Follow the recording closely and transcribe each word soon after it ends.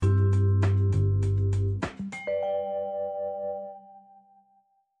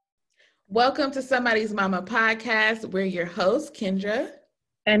Welcome to Somebody's Mama podcast. We're your hosts, Kendra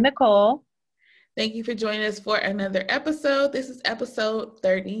and Nicole. Thank you for joining us for another episode. This is episode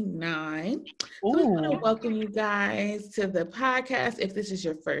 39. So we want to welcome you guys to the podcast. If this is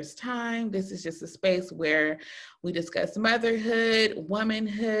your first time, this is just a space where we discuss motherhood,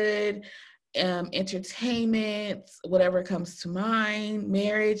 womanhood, entertainment, whatever comes to mind,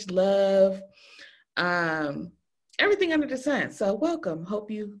 marriage, love, everything under the sun. So welcome. Hope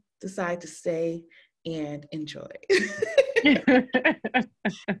you decide to stay and enjoy. So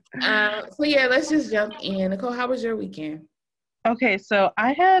yeah, let's just jump in. Nicole, how was your weekend? Okay, so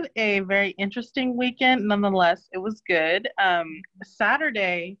I had a very interesting weekend. Nonetheless, it was good.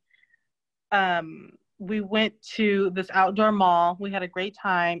 Saturday, we went to this outdoor mall. We had a great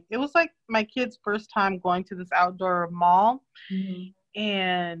time. It was like my kid's first time going to this outdoor mall. Mm-hmm.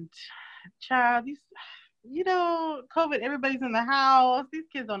 And child, these, COVID, everybody's in the house. These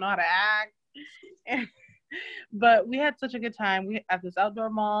kids don't know how to act. But we had such a good time. We at this outdoor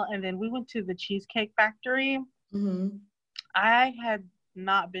mall, and then we went to the Cheesecake Factory. Mm-hmm. I had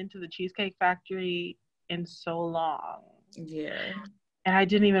not been to the Cheesecake Factory in so long. Yeah. And I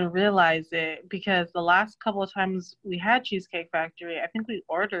didn't even realize it because the last couple of times we had Cheesecake Factory, I think we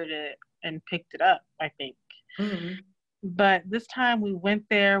ordered it and picked it up, I think. Mm-hmm. But this time we went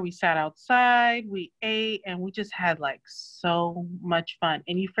there, we sat outside, we ate, and we just had like so much fun.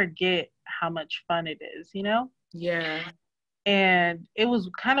 And you forget how much fun it is, you know? Yeah. And it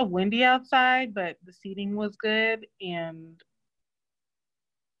was kind of windy outside, but the seating was good. And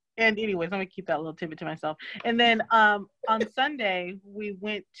anyways, I'm gonna keep that little tidbit to myself. And then on Sunday we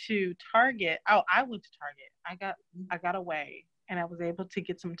went to Target. Oh, I went to Target. I got away and I was able to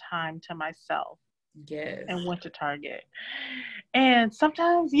get some time to myself. Yes. And went to Target. And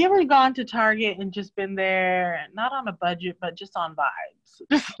sometimes you ever gone to Target and just been there, not on a budget, but just on vibes.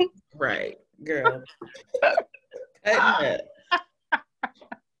 Right, girl. And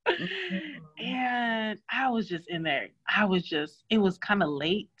I was just in there. It was kind of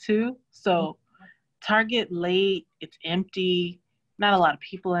late too. So Target late, it's empty, not a lot of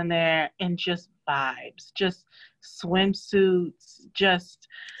people in there, and just vibes, just swimsuits, just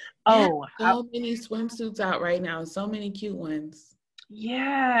so many swimsuits out right now. So many cute ones.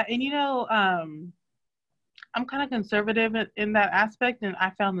 Yeah. And I'm kind of conservative in that aspect, and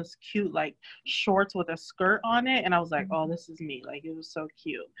I found this cute like shorts with a skirt on it, and I was like, oh, this is me. Like, it was so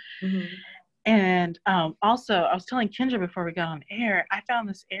cute. Mm-hmm. And also, I was telling Kendra before we got on air, I found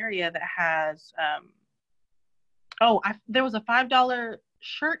this area that has there was a $5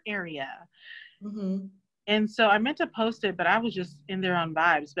 shirt area. Mm-hmm. And so I meant to post it, but I was just in there on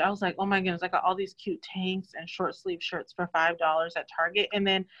vibes. But I was like, oh my goodness, I got all these cute tanks and short sleeve shirts for $5 at Target. And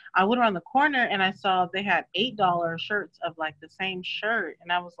then I went around the corner and I saw they had $8 shirts of like the same shirt.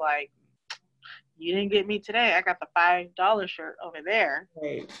 And I was like, you didn't get me today. I got the $5 shirt over there.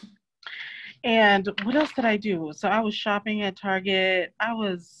 Right. And what else did I do? So I was shopping at Target.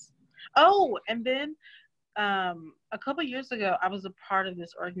 And then a couple years ago, I was a part of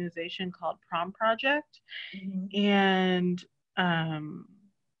this organization called Prom Project. Mm-hmm. And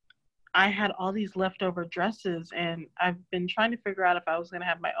I had all these leftover dresses, and I've been trying to figure out if I was going to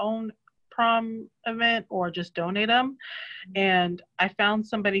have my own prom event or just donate them. Mm-hmm. And I found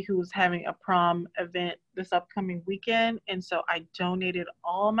somebody who was having a prom event this upcoming weekend, and so I donated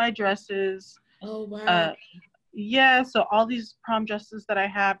all my dresses. Oh, wow. Yeah, so all these prom dresses that I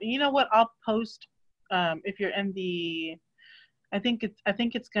have. And you know what? I'll post if you're in the, I think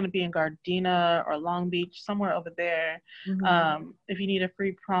it's going to be in Gardena or Long Beach, somewhere over there. Mm-hmm. If you need a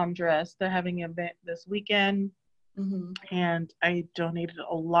free prom dress, they're having an event this weekend. Mm-hmm. And I donated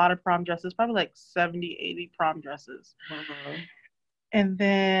a lot of prom dresses, probably like 70, 80 prom dresses. Wow. And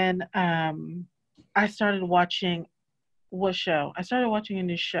then I started watching what show? I started watching a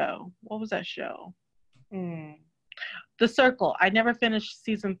new show. What was that show? The Circle. I never finished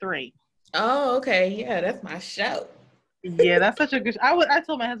season 3. Oh, okay. Yeah, that's my show. Yeah, that's such a good show. I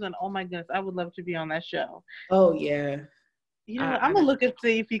told my husband, oh my goodness, I would love to be on that show. Oh, yeah. You know what? I'm going to look and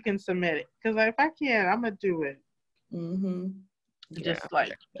see if you can submit it. Because if I can, I'm going to do it. Mm-hmm. Just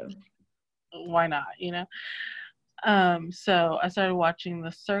why not, you know? So I started watching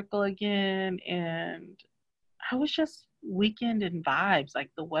The Circle again, and I was just weekend in vibes.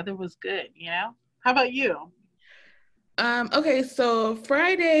 Like, the weather was good, you know? How about you? Okay, so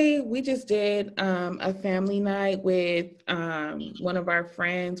Friday we just did a family night with one of our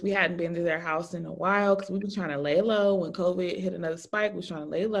friends. We hadn't been to their house in a while because we've been trying to lay low. When COVID hit another spike, we were trying to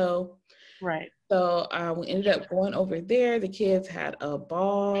lay low. Right. So we ended up going over there. The kids had a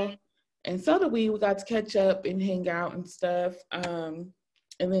ball, and so did we. We got to catch up and hang out and stuff.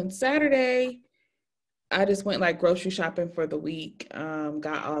 And then Saturday, I just went like grocery shopping for the week,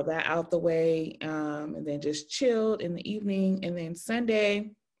 got all that out the way, and then just chilled in the evening. And then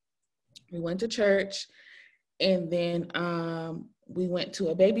Sunday, we went to church, and then we went to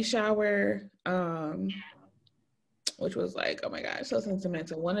a baby shower, which was like, oh my gosh, so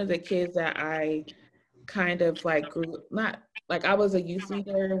sentimental. One of the kids that I kind of like grew, not like I was a youth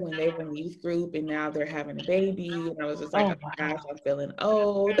leader when they were in youth group, and now they're having a baby, and I was just like, oh my gosh, I'm feeling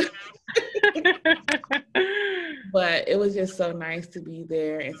old. But it was just so nice to be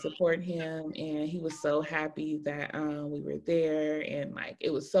there and support him, and he was so happy that we were there, and like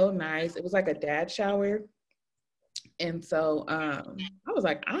it was so nice. It was like a dad shower, and so I was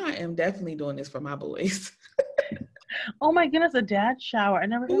like, I am definitely doing this for my boys. Oh my goodness, a dad shower. I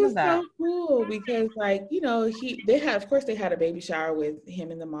never It heard was of that. so cool because, like, you know, they had, of course, they had a baby shower with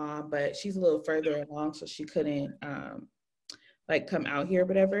him and the mom, but she's a little further along, so she couldn't like come out here or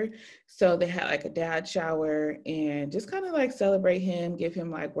whatever. So they had like a dad shower and just kind of like celebrate him, give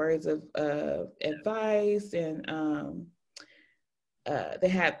him like words of advice, and they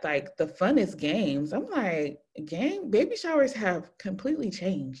had like the funnest games. I'm like, baby showers have completely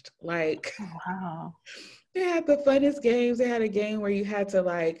changed. Like, Wow. they had the funnest games. They had a game where you had to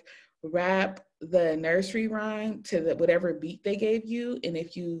like rap the nursery rhyme to the whatever beat they gave you, and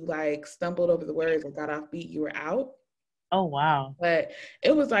if you like stumbled over the words or got off beat, you were out. Oh wow. But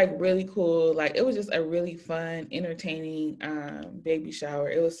it was like really cool. Like it was just a really fun, entertaining baby shower.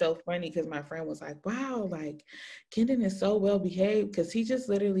 It was so funny because my friend was like, wow, like Kendon is so well behaved, because he just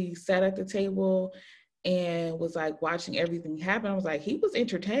literally sat at the table and was like watching everything happen. I was like, he was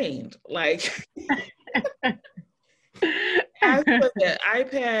entertained. Like as for the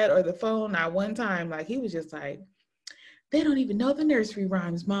iPad or the phone, not one time, like he was just like, they don't even know the nursery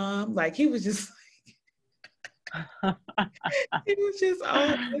rhymes, mom. Like he was just he was just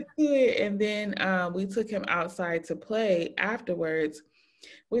all into it. And then we took him outside to play afterwards,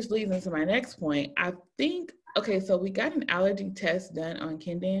 which leads into my next point. I think, okay, so we got an allergy test done on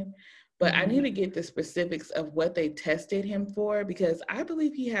Kendon, but I need to get the specifics of what they tested him for, because I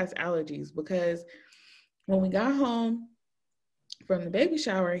believe he has allergies. Because when we got home from the baby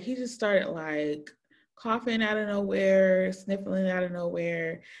shower, he just started like coughing out of nowhere, sniffling out of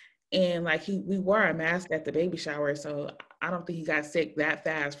nowhere. And like we wore a mask at the baby shower, so I don't think he got sick that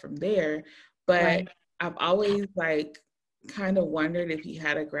fast from there. But right. I've always like kind of wondered if he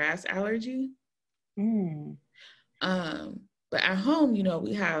had a grass allergy. But at home, you know,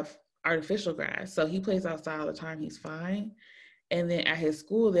 we have artificial grass, so he plays outside all the time. He's fine. And then at his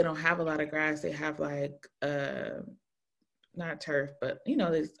school, they don't have a lot of grass. They have like not turf, but you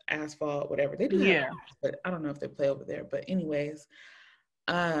know, there's asphalt, whatever. They do have grass, but I don't know if they play over there. But anyways,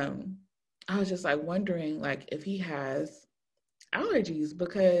 I was just like wondering like if he has allergies,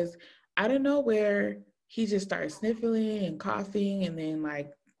 because out of nowhere he just started sniffling and coughing, and then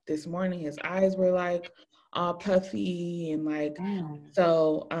like this morning his eyes were like all puffy and like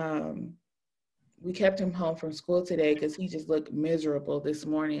so we kept him home from school today because he just looked miserable this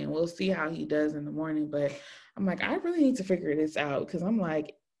morning, and we'll see how he does in the morning. But I'm like, I really need to figure this out, because I'm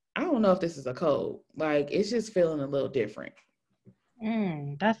like, I don't know if this is a cold. Like it's just feeling a little different.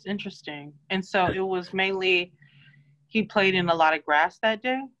 That's interesting. And so it was mainly he played in a lot of grass that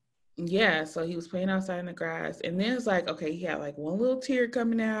day? Yeah, so he was playing outside in the grass, and then it's like, okay, he had like one little tear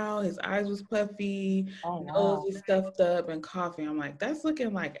coming out, his eyes was puffy, nose was stuffed up and coughing. I'm like, that's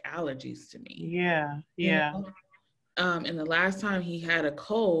looking like allergies to me. Yeah. You know? And the last time he had a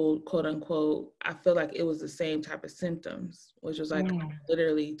cold, quote unquote, I feel like it was the same type of symptoms, which was like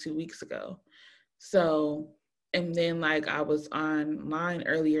literally 2 weeks ago. So, and then like I was online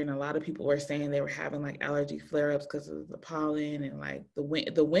earlier, and a lot of people were saying they were having like allergy flare-ups because of the pollen, and like the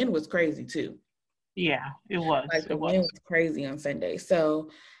wind was crazy too. Yeah, it was. Like the wind was crazy on Sunday. So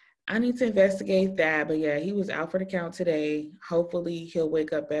I need to investigate that. But yeah, he was out for the count today. Hopefully he'll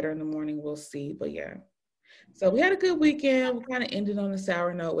wake up better in the morning. We'll see. But yeah. So we had a good weekend. We kind of ended on a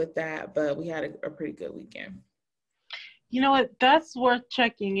sour note with that, but we had a pretty good weekend. You know what? That's worth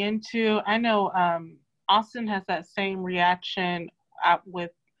checking into. I know Austin has that same reaction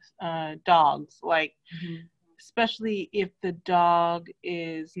with dogs, like especially if the dog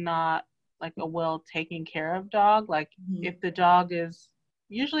is not like a well taken care of dog. Like if the dog is,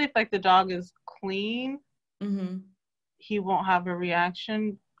 usually if like the dog is clean, he won't have a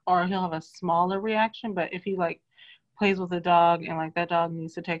reaction, or he'll have a smaller reaction. But if he like plays with a dog and like that dog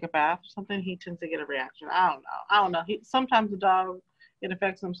needs to take a bath or something, he tends to get a reaction. I don't know. Sometimes the dog, it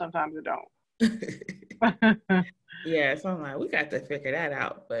affects him, sometimes it don't. Yeah, so I'm like, we got to figure that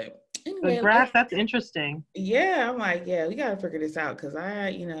out. But Anyway, The grass, that's interesting. yeah, I'm like, yeah, we gotta figure this out because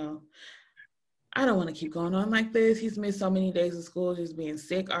I don't want to keep going on like this. He's missed so many days of school, just being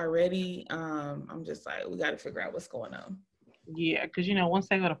sick already. I'm just like, we got to figure out what's going on. Yeah, because once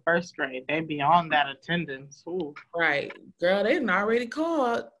they go to first grade, they be on that attendance. Ooh. Right, girl, they didn't already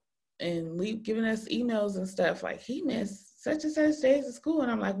called and giving us emails and stuff like he missed such and such days of school,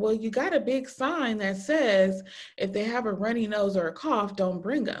 and I'm like, well, you got a big sign that says if they have a runny nose or a cough, don't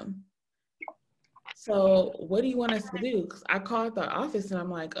bring them. So what do you want us to do? Because I called the office and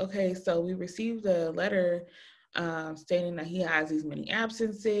I'm like, okay, so we received a letter stating that he has these many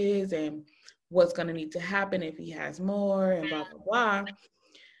absences and what's going to need to happen if he has more and blah, blah, blah.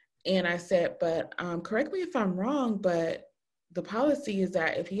 And I said, but correct me if I'm wrong, but the policy is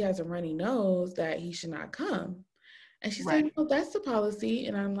that if he has a runny nose, that he should not come. And she's Right. like, well, that's the policy.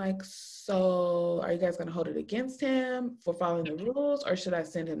 And I'm like, so are you guys going to hold it against him for following the rules, or should I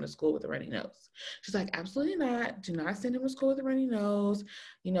send him to school with a runny nose? She's like, absolutely not. Do not send him to school with a runny nose.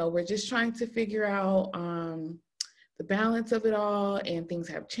 We're just trying to figure out the balance of it all, and things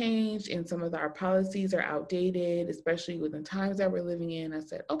have changed and some of our policies are outdated, especially with the times that we're living in. I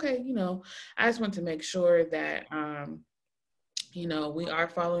said, okay, I just want to make sure that, we are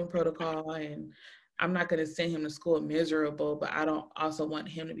following protocol, and I'm not going to send him to school miserable, but I don't also want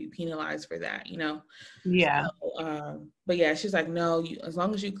him to be penalized for that, Yeah. So, but yeah, she's like, no, as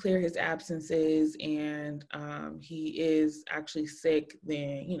long as you clear his absences and he is actually sick,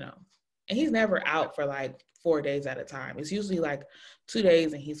 then, and he's never out for like 4 days at a time. It's usually like 2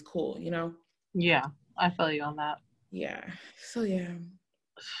 days and he's cool, Yeah, I feel you on that. Yeah. So yeah.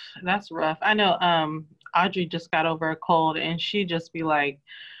 That's rough. I know Audrey just got over a cold and she'd just be like,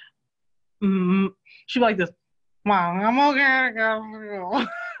 she'd be like this, Mom, I'm okay. Because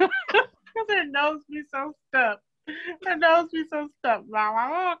her nose be so stuffed. Her nose be so stuffed. Mom,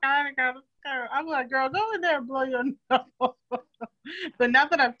 I'm okay. I'm like, girl, go in there and blow your nose. But now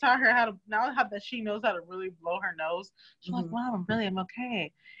that I've taught her now that she knows how to really blow her nose, she's like, Mom, I'm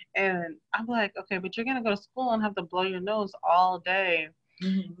okay. And I'm like, okay, but you're going to go to school and have to blow your nose all day.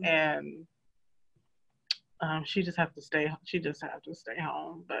 Mm-hmm. And she just have to stay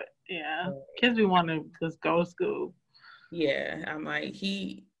home. But yeah, kids we want to just go to school. Yeah, I'm like,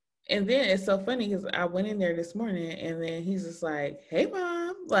 and then it's so funny because I went in there this morning and then he's just like, hey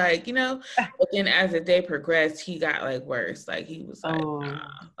mom, like, but then as the day progressed, he got like worse. Like he was like,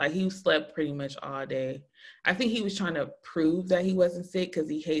 like he slept pretty much all day. I think he was trying to prove that he wasn't sick because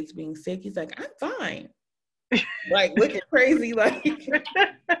he hates being sick. He's like, I'm fine. Like looking crazy, like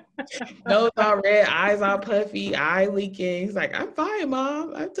nose all red, eyes all puffy, eye leaking. He's like, I'm fine,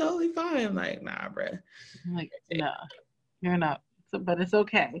 mom. I'm totally fine. I'm like, nah, bruh. I'm like, nah, you're not. But it's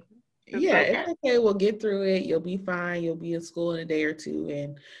okay. It's okay. We'll get through it. You'll be fine. You'll be in school in a day or two.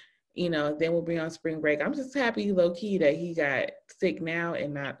 And, then we'll be on spring break. I'm just happy, low key, that he got sick now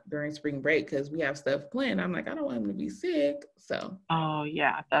and not during spring break because we have stuff planned. I'm like, I don't want him to be sick. So. Oh,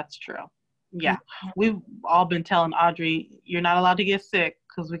 yeah, that's true. Yeah. We've all been telling Audrey, you're not allowed to get sick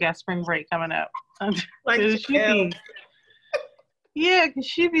because we got spring break coming up. Like, yeah, because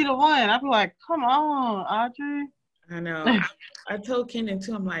she'd be the one. I'd be like, come on, Audrey. I know. I told Kendon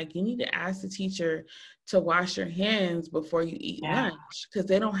too, I'm like, you need to ask the teacher to wash your hands before you eat lunch because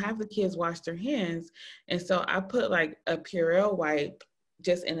they don't have the kids wash their hands. And so I put like a Purell wipe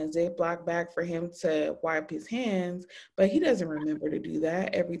just in a Ziploc bag for him to wipe his hands, but he doesn't remember to do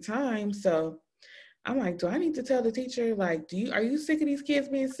that every time. So I'm like, do I need to tell the teacher, like, are you sick of these kids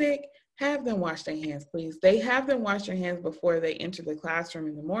being sick? Have them wash their hands, please. They have them wash their hands before they enter the classroom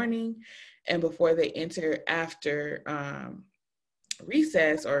in the morning and before they enter after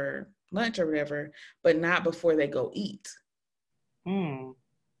recess or lunch or whatever, but not before they go eat. I'm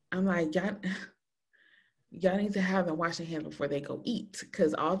like, y'all need to have them wash their hands before they go eat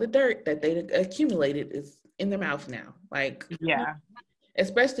because all the dirt that they accumulated is in their mouth now. Like, yeah.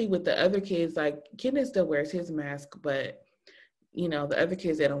 Especially with the other kids, like Kendon still wears his mask, but the other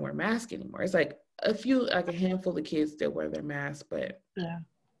kids, they don't wear masks anymore. It's like a handful of kids still wear their masks, but yeah,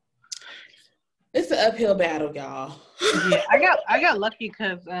 it's an uphill battle, y'all. Yeah, I got lucky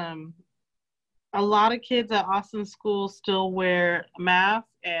because a lot of kids at Austin school still wear masks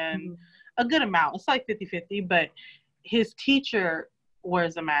and a good amount. It's like 50-50, but his teacher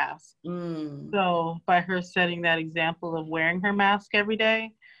wears a mask. So by her setting that example of wearing her mask every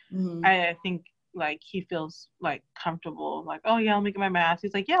day, I think like he feels like comfortable, like, oh yeah, I'll make my mask.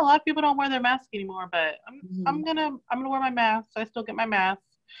 He's like, yeah, a lot of people don't wear their mask anymore, but I'm gonna wear my mask. So I still get my mask.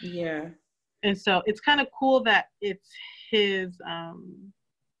 Yeah. And so it's kind of cool that it's his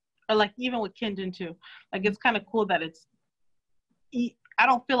or like even with Kendon too, like it's kind of cool that it's I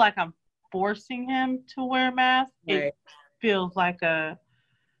don't feel like I'm forcing him to wear a mask. Right. It feels like a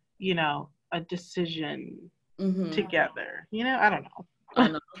decision together. I don't know. I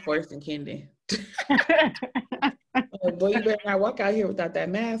know, forcing Kendi. Oh, boy, you better not walk out here without that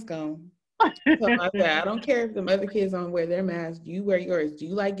mask on. So I said, I don't care if the other kids don't wear their mask. You wear yours. Do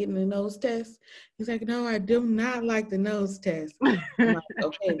you like getting the nose test? He's like, no, I do not like the nose test. I'm like,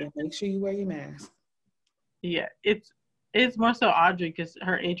 okay, then make sure you wear your mask. Yeah, it's more so Audrey because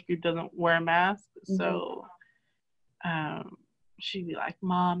her age group doesn't wear a mask. So she'd be like,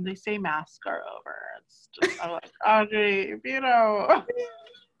 Mom, they say masks are over. It's just, I'm like, Audrey,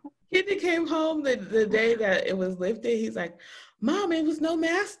 Kendi came home the day that it was lifted. He's like, Mom, it was no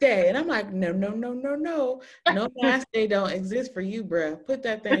mask day. And I'm like, no. No mask day don't exist for you, bruh. Put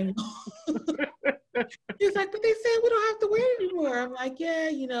that thing on. He's like, but they said we don't have to wear it anymore. I'm like,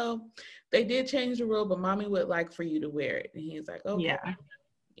 yeah, they did change the rule, but Mommy would like for you to wear it. And he's like, okay.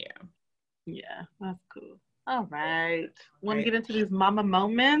 Yeah, that's cool. All right. Want to get into these mama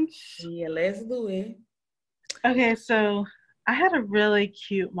moments? Yeah, let's do it. Okay, so I had a really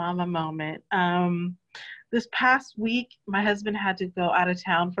cute mama moment. This past week, my husband had to go out of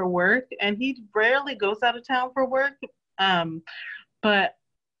town for work, and he rarely goes out of town for work. But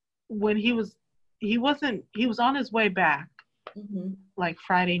when he was on his way back, like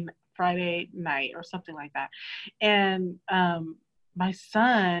Friday night or something like that. And my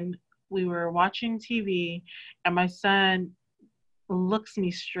son, we were watching TV, and my son looks me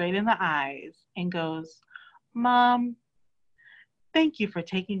straight in the eyes and goes, Mom, thank you for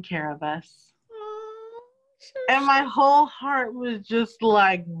taking care of us. And my whole heart was just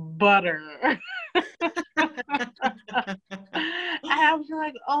like butter. I was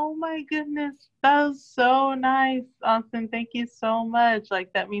like, oh my goodness, that was so nice, Austin. Thank you so much.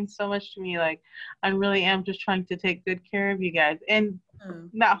 Like, that means so much to me. Like, I really am just trying to take good care of you guys. And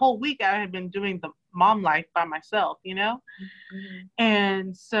that whole week I had been doing the mom life by myself,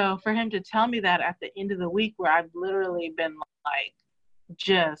 And so for him to tell me that at the end of the week where I've literally been like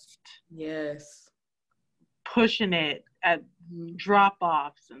just pushing it at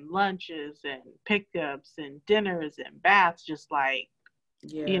drop-offs and lunches and pickups and dinners and baths, just like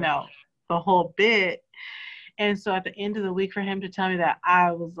the whole bit. And so at the end of the week for him to tell me that,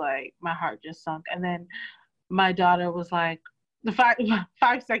 I was like, my heart just sunk. And then my daughter was like,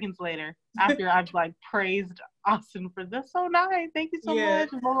 5 seconds later, after I've like praised Austin for this, so nice, thank you so much,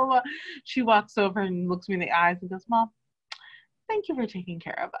 blah, blah, blah, she walks over and looks me in the eyes and goes, Mom, thank you for taking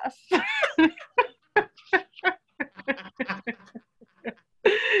care of us.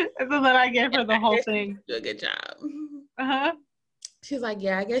 And so then I gave her the whole thing. Do a good job. She's like,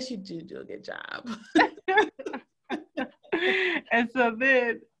 yeah, I guess you do a good job. And so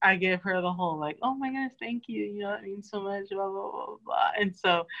then I gave her the whole like, oh my goodness, thank you. That means so much, blah, blah, blah, blah. And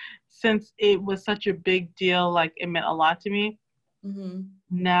so since it was such a big deal, like it meant a lot to me.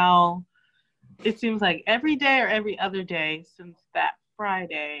 Now it seems like every day or every other day since that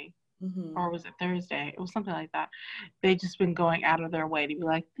Friday, or was it Thursday? It was something like that. They just been going out of their way to be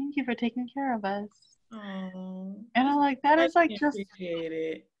like, thank you for taking care of us. Oh, and I'm like, that is like just appreciate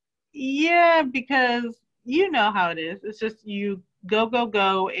it. Yeah, because you know how it is. It's just you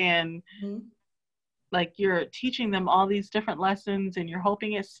go and like you're teaching them all these different lessons and you're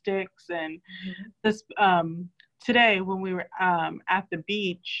hoping it sticks. And this today when we were at the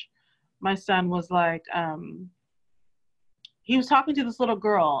beach, my son was like he was talking to this little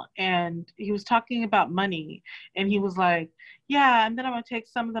girl and he was talking about money, and he was like, yeah, and then I'm going to take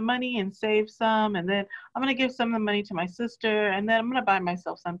some of the money and save some, and then I'm going to give some of the money to my sister, and then I'm going to buy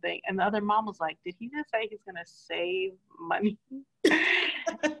myself something. And the other mom was like, did he just say he's going to save money?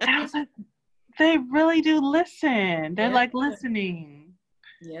 And I was like, they really do listen. They're like listening.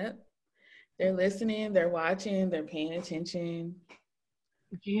 Yep. They're listening, they're watching, they're paying attention.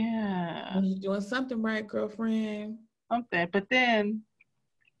 Yeah. You're doing something right, girlfriend. Something. But then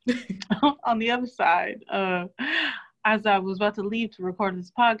on the other side, as I was about to leave to record this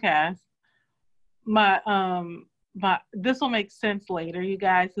podcast, my this will make sense later, you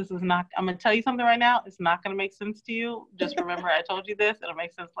guys. This is not, I'm gonna tell you something right now. It's not gonna make sense to you. Just remember I told you this. It'll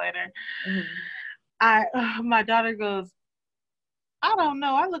make sense later. My daughter goes, I don't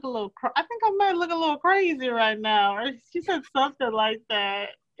know. I think I might look a little crazy right now. Or she said something like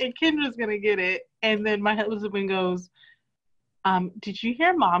that. And Kendra's gonna get it. And then my husband goes, did you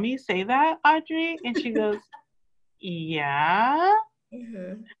hear mommy say that, Audrey? And she goes, yeah.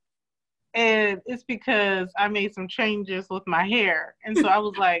 And it's because I made some changes with my hair. And so I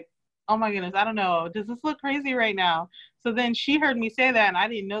was like, oh my goodness, I don't know. Does this look crazy right now? So then she heard me say that, and I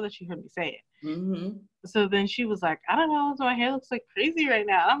didn't know that she heard me say it. Mm-hmm. So then she was like, I don't know, my hair looks like crazy right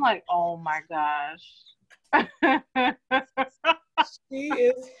now. And I'm like, oh my gosh. She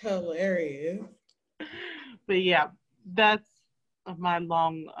is hilarious. But yeah, that's my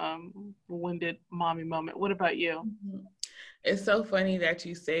long winded mommy moment. What about you? Mm-hmm. It's so funny that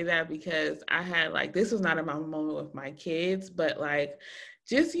you say that because I had like, this was not a mama moment with my kids, but like,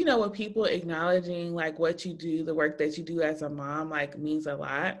 just, you know, with people acknowledging like what you do, the work that you do as a mom, like means a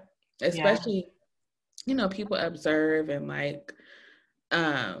lot, Yeah. especially, you know, people observe and like,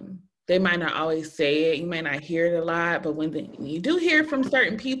 they might not always say it. You may not hear it a lot, but when you do hear it from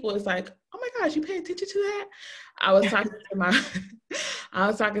certain people, it's like, oh my gosh, you pay attention to that? I was talking to my, I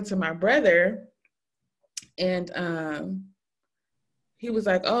was talking to my brother and, he was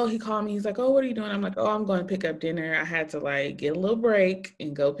like, oh, he called me. He's like, oh, what are you doing? I'm like, oh, I'm going to pick up dinner. I had to like get a little break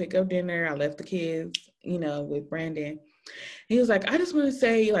and go pick up dinner. I left the kids, you know, with Brandon. He was like, I just want to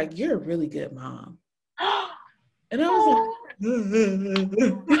say, like, you're a really good mom. And I was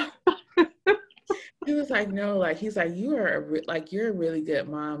like, he was like, no, like, he's like, you are like, you're a really good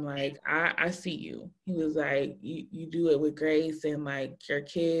mom. Like, I see you. He was like, you do it with grace, and like your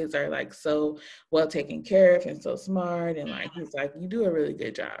kids are like so well taken care of and so smart. And like, he's like, you do a really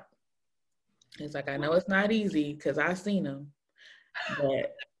good job. He's like, I know it's not easy because I've seen them,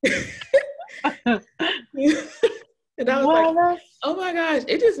 but and I was like, oh my gosh,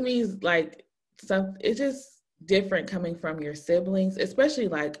 it just means like it's just different coming from your siblings, especially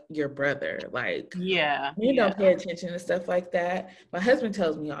like your brother. Like, you don't pay attention to stuff like that. My husband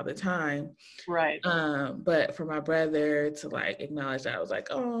tells me all the time. Right. But for my brother to like acknowledge that, I was like,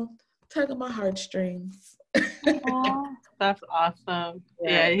 oh, tug on my heartstrings. Aww, that's awesome.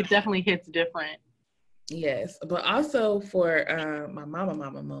 Right. Yeah, it definitely hits different. Yes, but also for my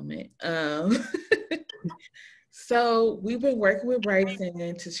mama moment. So we've been working with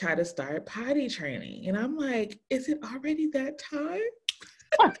Bryson to try to start potty training, and I'm like, is it already that time?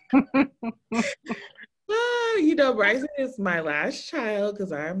 You know, Bryson is my last child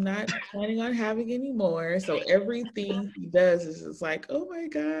because I'm not planning on having any more. So everything he does is just like, oh my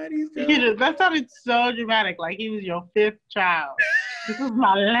God, he's going. That sounded so dramatic, like he was your 5th child. This is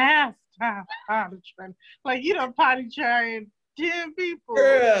my last time potty training. Like, you don't potty train 10 people.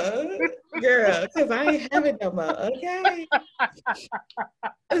 Girl, because I ain't having no more, okay?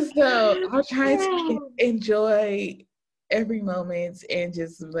 So I'm trying to enjoy every moment and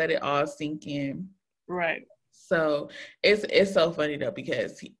just let it all sink in. Right. So it's so funny though,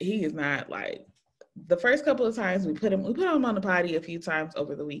 because he is not like, the first couple of times we put him on the potty a few times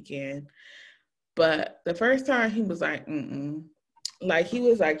over the weekend, but the first time he was like, like he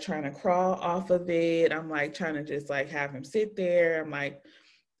was like trying to crawl off of it. I'm like trying to just like have him sit there. I'm like,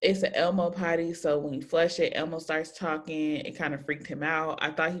 it's an Elmo potty, so when you flush it, Elmo starts talking. It kind of freaked him out.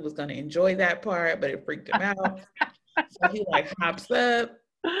 I thought he was going to enjoy that part, but it freaked him out. So he like hops up,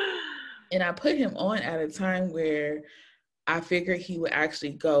 and I put him on at a time where I figured he would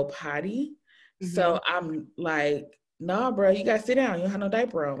actually go potty. Mm-hmm. So I'm like, nah, bro, you gotta sit down. You don't have no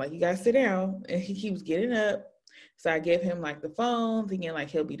diaper on. Like, you gotta sit down. And he keeps getting up. So I gave him like the phone, thinking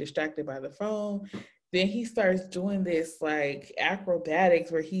like he'll be distracted by the phone. Then he starts doing this like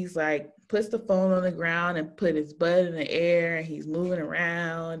acrobatics where he's like puts the phone on the ground and put his butt in the air, and he's moving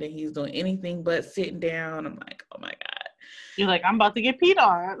around and he's doing anything but sitting down. I'm like, oh my God. You're like, I'm about to get peed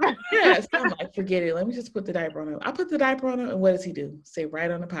on. Yes, I'm like, forget it. Let me just put the diaper on him. I put the diaper on him, and what does he do? Sit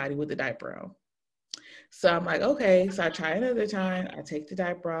right on the potty with the diaper on. So I'm like, okay. So I try another time. I take the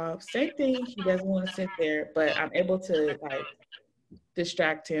diaper off. Same thing. He doesn't want to sit there, but I'm able to like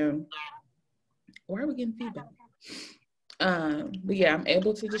distract him. Why are we getting feedback? But yeah, I'm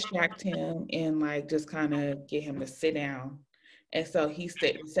able to distract him and like just kind of get him to sit down. And so he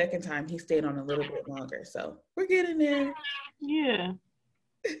stayed the second time, he stayed on a little bit longer. So we're getting there. Yeah.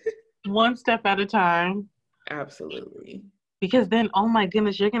 One step at a time. Absolutely. Because then, oh my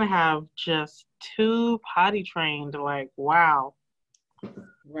goodness, you're going to have just 2 potty trained. Like, wow.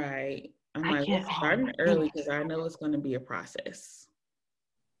 Right. I'm like, we're starting early because I know it's going to be a process.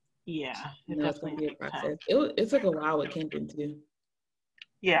 Yeah. It's going to be a process. It took a while with Kenton too.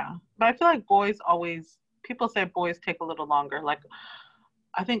 Yeah. But I feel like boys always, people say boys take a little longer. Like,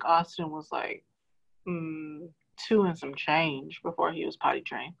 I think Austin was like 2 and some change before he was potty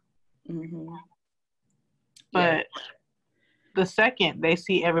trained. Mm-hmm. But the second they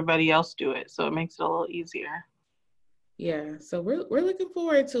see everybody else do it, so it makes it a little easier. Yeah, so we're looking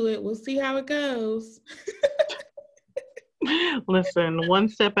forward to it. We'll see how it goes. Listen, one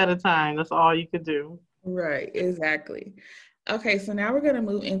step at a time. That's all you could do. Right, exactly. Okay, so now we're going to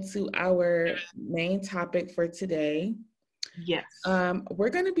move into our main topic for today. Yes. We're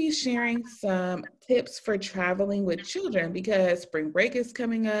going to be sharing some tips for traveling with children because spring break is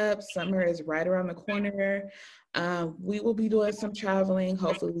coming up. Summer is right around the corner. We will be doing some traveling.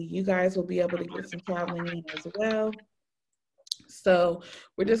 Hopefully, you guys will be able to get some traveling in as well. So,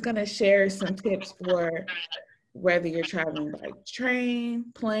 we're just going to share some tips for whether you're traveling by train,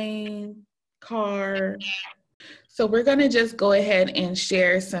 plane, car. So we're going to just go ahead and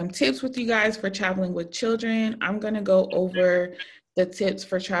share some tips with you guys for traveling with children. I'm going to go over the tips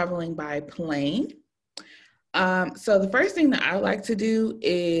for traveling by plane. So the first thing that I like to do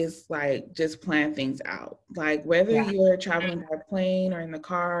is like just plan things out. Like whether you're traveling by plane or in the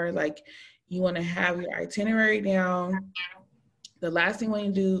car, like you want to have your itinerary down. The last thing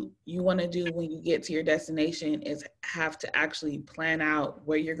you want to do when you get to your destination is have to actually plan out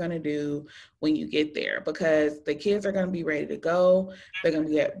what you're going to do when you get there, because the kids are going to be ready to go. They're going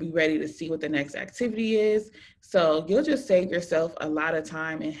to be ready to see what the next activity is. So you'll just save yourself a lot of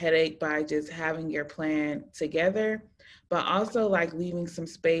time and headache by just having your plan together, but also like leaving some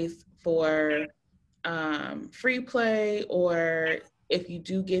space for free play, or if you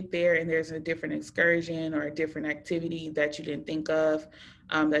do get there and there's a different excursion or a different activity that you didn't think of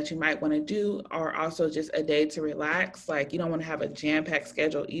that you might want to do, or also just a day to relax. Like you don't want to have a jam-packed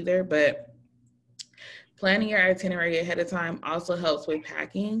schedule either, but planning your itinerary ahead of time also helps with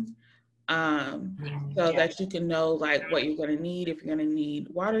packing, so that you can know like what you're going to need. If you're going to need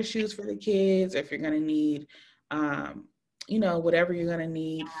water shoes for the kids, if you're going to need whatever you're going to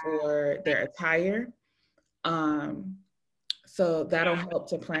need for their attire. So that'll help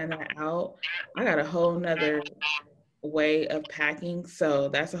to plan that out. I got a whole nother way of packing, so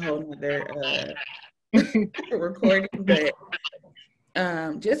that's a whole nother recording, but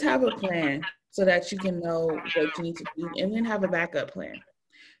just have a plan so that you can know what you need to do and then have a backup plan.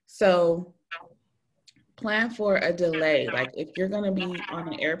 So plan for a delay. Like if you're going to be on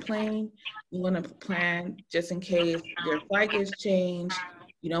an airplane, you want to plan just in case your flight gets changed.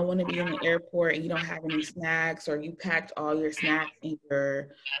 You don't want to be in the airport and you don't have any snacks, or you packed all your snacks in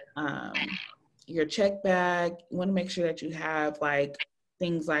your check bag. You want to make sure that you have like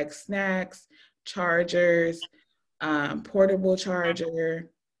things like snacks, chargers, portable charger,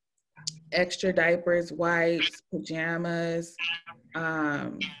 extra diapers, wipes, pajamas,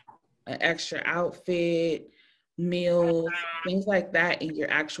 an extra outfit, meals, things like that in your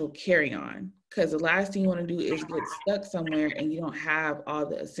actual carry-on. Because the last thing you want to do is get stuck somewhere and you don't have all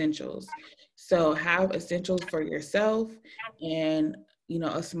the essentials. So have essentials for yourself and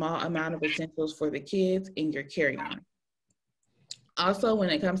a small amount of essentials for the kids in your carry-on. Also, when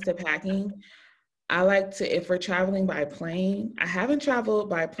it comes to packing, I like to, if we're traveling by plane, I haven't traveled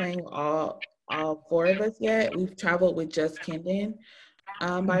by plane with all four of us yet. We've traveled with just Kendon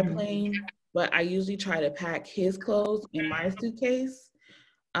by plane, but I usually try to pack his clothes in my suitcase,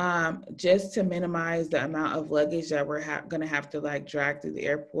 just to minimize the amount of luggage that we're gonna have to like drag through the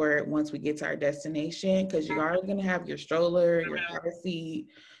airport once we get to our destination, because you're already gonna have your stroller, your car seat,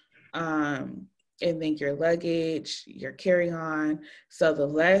 and then your luggage, your carry-on. So the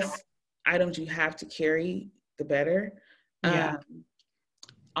less items you have to carry, the better.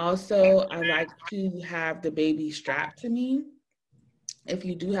 Also, I like to have the baby strapped to me if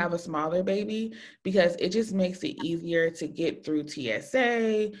you do have a smaller baby, because it just makes it easier to get through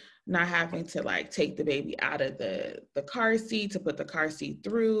TSA, not having to like take the baby out of the car seat to put the car seat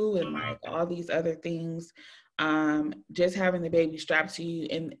through and like all these other things. Just having the baby strapped to you,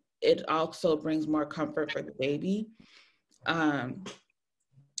 and it also brings more comfort for the baby.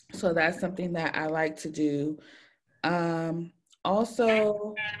 So that's something that I like to do.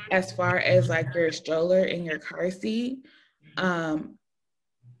 Also, as far as like your stroller and your car seat,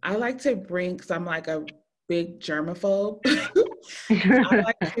 I like to bring, because I'm like a big germaphobe, I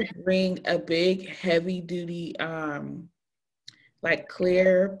like to bring a big heavy duty, like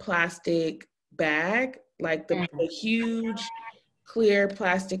clear plastic bag, like the huge clear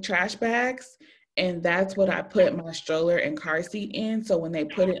plastic trash bags. And that's what I put my stroller and car seat in. So when they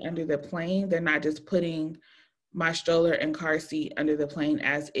put it under the plane, they're not just putting my stroller and car seat under the plane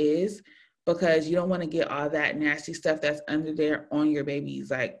as is, because you don't want to get all that nasty stuff that's under there on your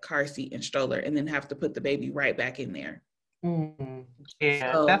baby's like car seat and stroller and then have to put the baby right back in there.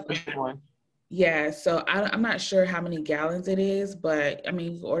 Yeah, so, that's a good one. Yeah, so I'm not sure how many gallons it is, but I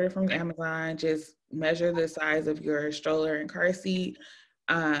mean, you order from Amazon, just measure the size of your stroller and car seat,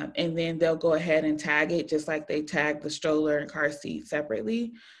 and then they'll go ahead and tag it just like they tag the stroller and car seat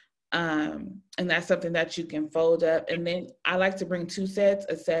separately. And that's something that you can fold up. And then I like to bring two sets,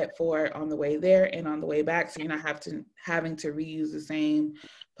 a set for on the way there and on the way back, so you're not having to reuse the same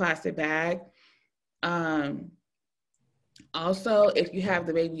plastic bag. Also, if you have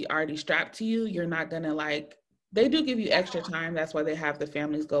the baby already strapped to you, you're not gonna like, they do give you extra time. That's why they have the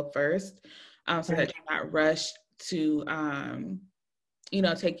families go first, so that you're not rushed to,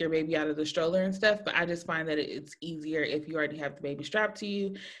 take your baby out of the stroller and stuff. But I just find that it's easier if you already have the baby strapped to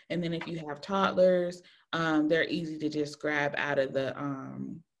you. And then if you have toddlers, they're easy to just grab out of the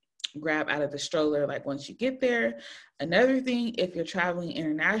stroller like once you get there. Another thing, if you're traveling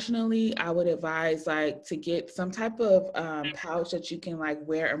internationally, I would advise like to get some type of pouch that you can like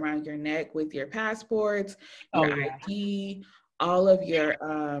wear around your neck with your passports, your ID, all of your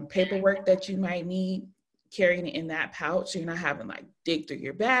paperwork that you might need, carrying it in that pouch, so you're not having like dig through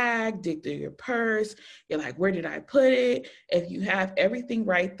your bag, dig through your purse. You're like, where did I put it? If you have everything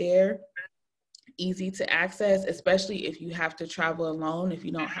right there, easy to access, especially if you have to travel alone. If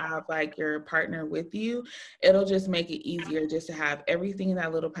you don't have like your partner with you, it'll just make it easier just to have everything in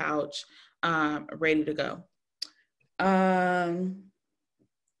that little pouch ready to go.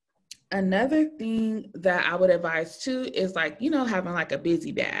 Another thing that I would advise too is like, having like a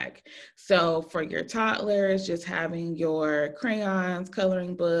busy bag. So for your toddlers, just having your crayons,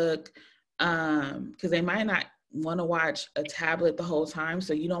 coloring book, because they might not want to watch a tablet the whole time.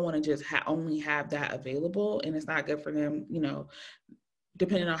 So you don't want to just only have that available, and it's not good for them,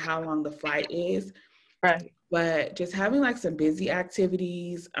 depending on how long the flight is. Right. But just having like some busy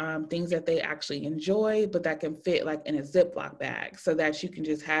activities, things that they actually enjoy, but that can fit like in a Ziploc bag, so that you can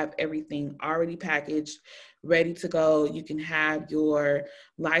just have everything already packaged, ready to go. You can have your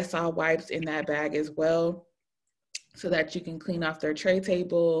Lysol wipes in that bag as well, so that you can clean off their tray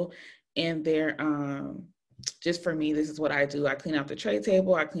table and their, just for me, this is what I do. I clean off the tray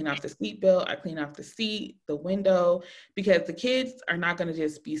table, I clean off the seat belt, I clean off the seat, the window, because the kids are not going to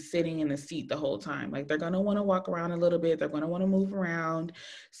just be sitting in the seat the whole time. Like, they're going to want to walk around a little bit. They're going to want to move around.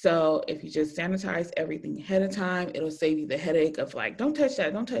 So if you just sanitize everything ahead of time, it'll save you the headache of like, don't touch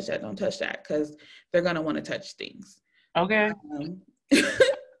that, don't touch that, don't touch that, because they're going to want to touch things. Okay.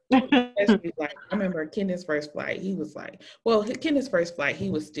 Especially like, I remember Kendon's first flight, he was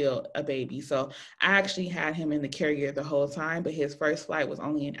still a baby. So I actually had him in the carrier the whole time, but his first flight was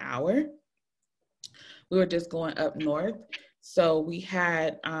only an hour. We were just going up north. So we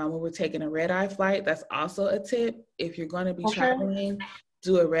were taking a red-eye flight. That's also a tip. If you're going to be traveling,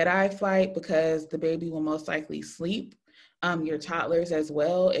 do a red-eye flight, because the baby will most likely sleep. Your toddlers as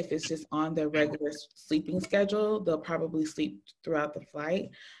well, if it's just on their regular sleeping schedule, they'll probably sleep throughout the flight.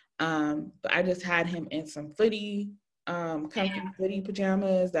 But I just had him in some comfy footy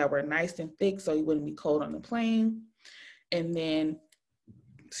pajamas that were nice and thick, so he wouldn't be cold on the plane. And then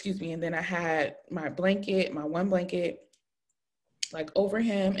I had my one blanket like over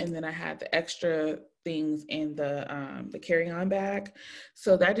him, and then I had the extra things in the carry-on bag.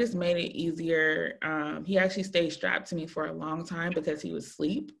 So that just made it easier. He actually stayed strapped to me for a long time because he was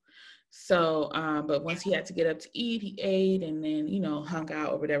asleep. So, but once he had to get up to eat, he ate, and then, hung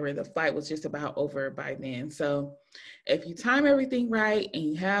out or whatever. The flight was just about over by then. So if you time everything right and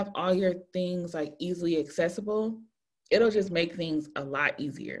you have all your things like easily accessible, it'll just make things a lot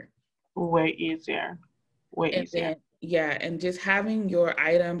easier. Way easier. And just having your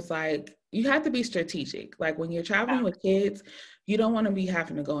items, like, you have to be strategic. Like, when you're traveling with kids, you don't want to be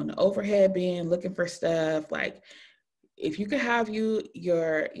having to go in the overhead bin looking for stuff. Like, if you could have your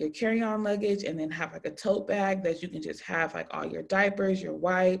carry-on luggage and then have like a tote bag that you can just have like all your diapers, your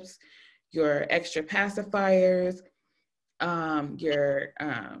wipes, your extra pacifiers, your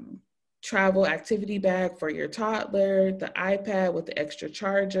travel activity bag for your toddler, the iPad with the extra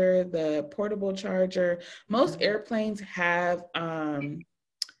charger, the portable charger. Most airplanes have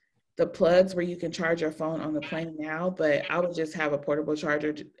the plugs where you can charge your phone on the plane now, but I would just have a portable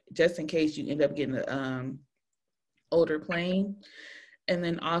charger just in case you end up getting an older plane. And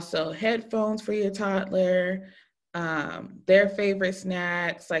then also headphones for your toddler, their favorite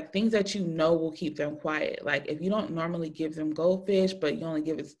snacks, like things that will keep them quiet. Like, if you don't normally give them goldfish, but you only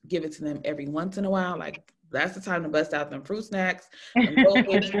give it to them every once in a while, like, that's the time to bust out them fruit snacks,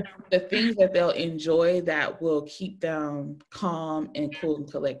 goldfish, the things that they'll enjoy that will keep them calm and cool and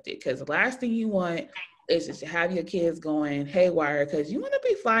collected. Because the last thing you want is just to have your kids going haywire, because you want to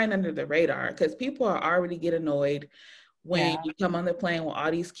be flying under the radar, because people are already get annoyed when you come on the plane with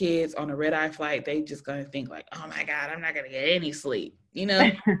all these kids on a red-eye flight. They just gonna think like, oh my God, I'm not gonna get any sleep,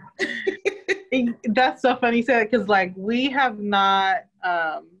 That's so funny you said it, because like we have not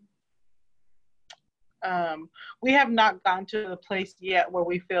gone to the place yet where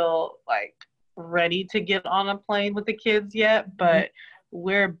we feel like ready to get on a plane with the kids yet, but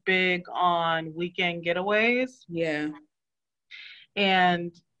we're big on weekend getaways. Yeah.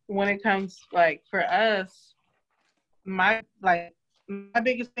 And when it comes, like, for us, my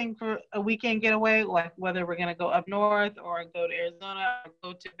biggest thing for a weekend getaway, like whether we're gonna go up north or go to Arizona or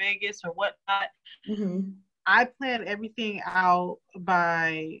go to Vegas or whatnot, Mm-hmm. I plan everything out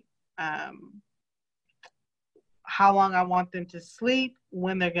by how long I want them to sleep,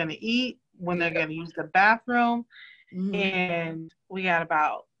 when they're gonna eat, when they're gonna use the bathroom, Mm-hmm. and we got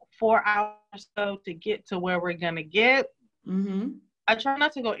about 4 hours or so to get to where we're gonna get. Mm-hmm. I try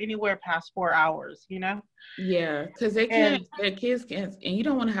not to go anywhere past 4 hours, you know? Yeah, because they can't, And their kids can't, and you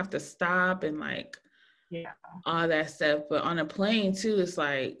don't want to have to stop and like yeah, all that stuff. But on a plane too, it's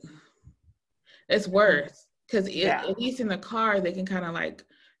like it's worse because yeah, at least in the car they can kind of like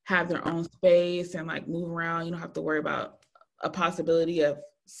have their own space and like move around. You don't have to worry about a possibility of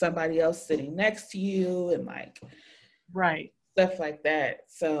somebody else sitting next to you and like right. stuff like that.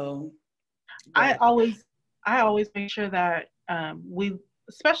 So I yeah. always I always make sure that we,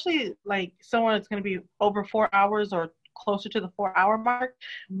 especially like someone that's going to be over 4 hours or closer to the 4 hour mark,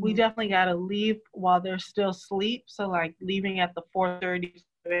 we Mm-hmm. definitely got to leave while they're still asleep. So like leaving at the 4:30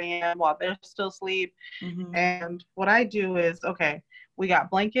 a.m. while they're still asleep. Mm-hmm. And what I do is, okay, we got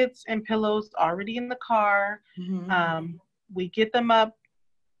blankets and pillows already in the car. Mm-hmm. We get them up.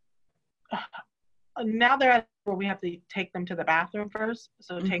 Now they're at where we have to take them to the bathroom first.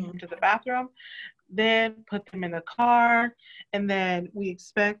 So take Mm-hmm. them to the bathroom, then put them in the car, and then we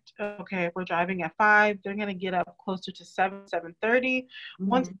expect, okay, if we're driving at 5, they're gonna get up closer to 7:30.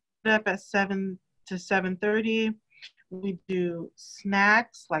 Once Mm-hmm. they get up at 7 to 7:30, we do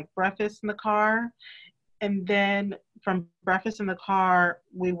snacks like breakfast in the car, and then from breakfast in the car,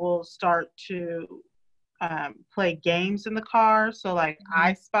 we will start to play games in the car. So like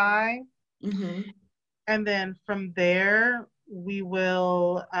I Spy, Mm-hmm. and then from there we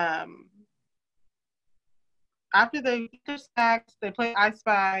will after they eat their snacks, they play I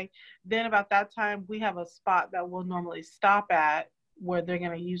Spy. Then about that time, we have a spot that we'll normally stop at where they're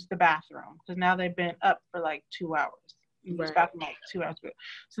gonna use the bathroom because now they've been up for like 2 hours. You use Right. bathroom like 2 hours.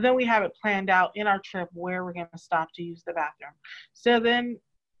 So then we have it planned out in our trip where we're gonna stop to use the bathroom. So then,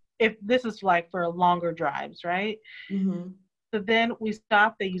 if this is like for longer drives, right? Mm-hmm. So then we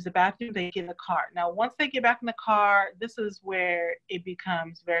stop, they use the bathroom, they get in the car. Now, once they get back in the car, this is where it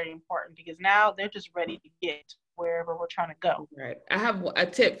becomes very important because now they're just ready to get wherever we're trying to go. Right. I have a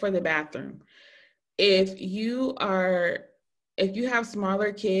tip for the bathroom. If you have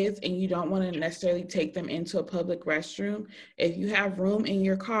smaller kids and you don't want to necessarily take them into a public restroom, if you have room in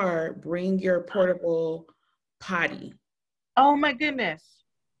your car, bring your portable potty. Oh my goodness.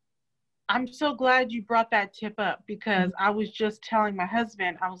 I'm so glad you brought that tip up because Mhm. I was just telling my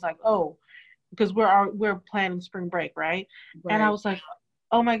husband, I was like, oh, because we're planning spring break, right? And I Right. was like,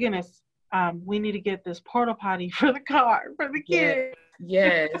 oh my goodness, we need to get this porta potty for the car for the Yeah. kids.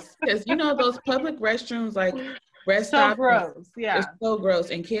 Yes. Because those public restrooms like rest So stops, gross, it's yeah. so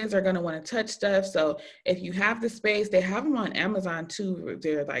gross and kids are going to want to touch stuff. So if you have the space, they have them on Amazon too.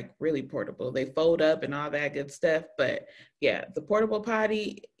 They're like really portable. They fold up and all that good stuff. But yeah, the portable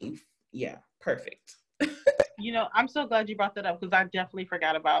potty, yeah, perfect. I'm so glad you brought that up because I definitely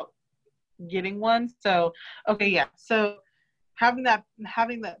forgot about getting one. So, okay, yeah. So having that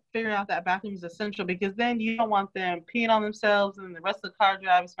figuring out that bathroom is essential because then you don't want them peeing on themselves and the rest of the car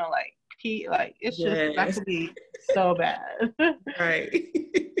drive smell like pee. Like it's just that Yes. could be so bad. Right.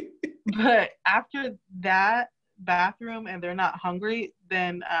 But after that bathroom and they're not hungry,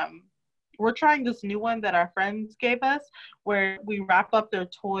 then we're trying this new one that our friends gave us where we wrap up their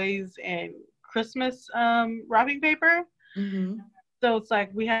toys in Christmas wrapping paper. Mm-hmm. So it's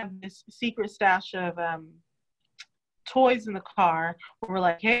like we have this secret stash of toys in the car. We're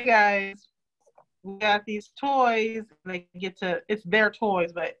like, hey guys, we got these toys. They get to, it's their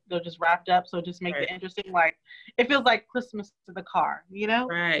toys, but they're just wrapped up. So it just makes Right. it interesting. Like it feels like Christmas to the car, you know?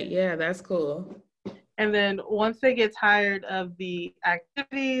 Right. Yeah, that's cool. And then once they get tired of the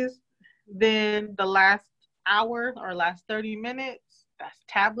activities, then the last hour or last 30 minutes, that's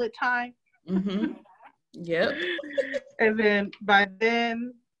tablet time. Mm-hmm. Yep. And then by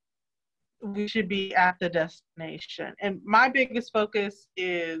then, we should be at the destination. And my biggest focus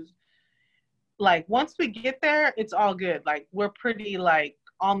is like once we get there, it's all good. Like we're pretty like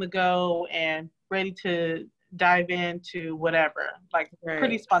on the go and ready to dive into whatever. Like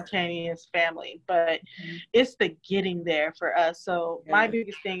pretty Right. spontaneous family, but Mhm. it's the getting there for us. So my Yeah.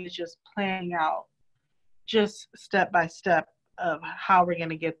 biggest thing is just planning out just step by step of how we're going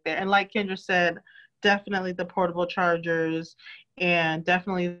to get there. And like Kendra said, definitely the portable chargers and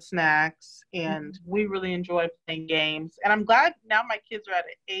definitely the snacks. And Mhm. we really enjoy playing games. And I'm glad now my kids are at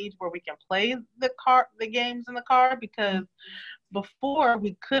an age where we can play the games in the car because before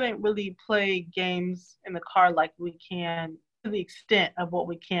we couldn't really play games in the car like we can to the extent of what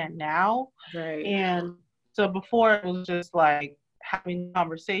we can now. Right. And so before it was just like having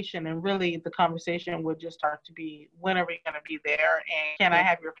conversation, and really the conversation would just start to be, when are we going to be there, and can I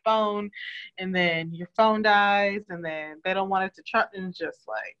have your phone, and then your phone dies, and then they don't want it to charge, and just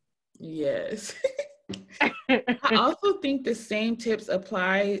like, yes. I also think the same tips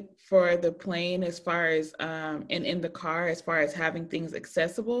apply for the plane as far as and in the car as far as having things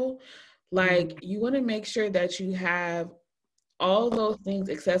accessible. Like you want to make sure that you have all those things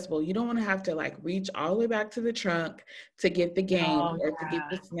accessible. You don't want to have to like reach all the way back to the trunk to get the game or to get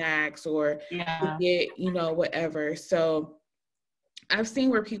the snacks or to get, you know, whatever. So I've seen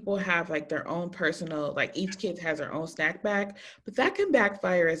where people have like their own personal, like each kid has their own snack bag, but that can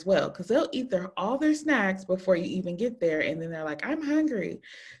backfire as well because they'll eat all their snacks before you even get there. And then they're like, I'm hungry.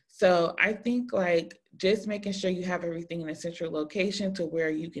 So I think like just making sure you have everything in a central location to where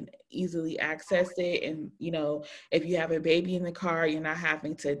you can easily access it. And, you know, if you have a baby in the car, you're not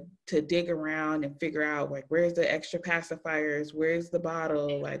having to dig around and figure out like, where's the extra pacifiers? Where's the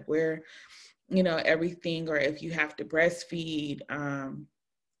bottle? Like where, you know, everything, or if you have to breastfeed,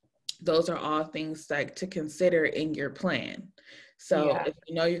 those are all things like to consider in your plan. So if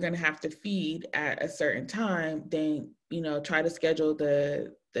you know you're going to have to feed at a certain time, then, you know, try to schedule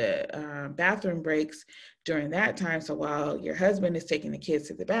the bathroom breaks during that time. So while your husband is taking the kids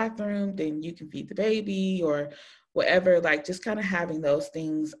to the bathroom, then you can feed the baby or whatever, like just kind of having those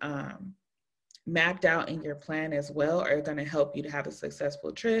things mapped out in your plan as well are going to help you to have a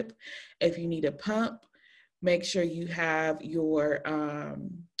successful trip. If you need a pump, make sure you have your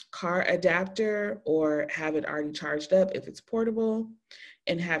car adapter or have it already charged up if it's portable,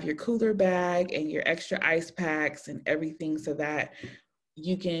 and have your cooler bag and your extra ice packs and everything so that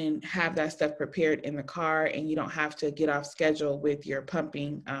you can have that stuff prepared in the car and you don't have to get off schedule with your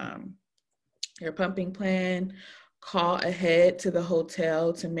pumping plan. Call ahead to the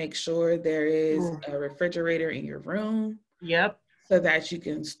hotel to make sure there is a refrigerator in your room. So that you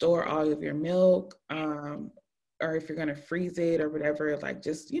can store all of your milk, or if you're going to freeze it or whatever, like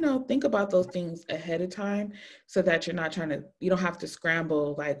just, you know, think about those things ahead of time so that you're not you don't have to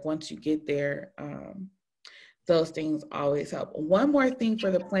scramble like once you get there. Those things always help. One more thing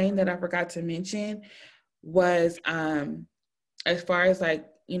for the plane that I forgot to mention was as far as like,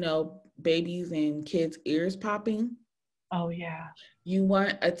 you know, babies and kids' ears popping. You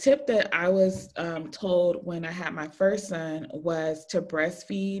want a tip that I was told when I had my first son was to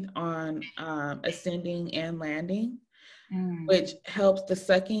breastfeed on ascending and landing, which helps the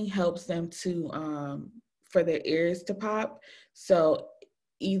sucking, helps them to for their ears to pop. So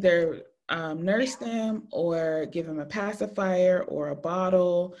either nurse them or give them a pacifier or a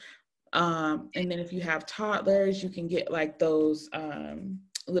bottle. And then if you have toddlers, you can get like those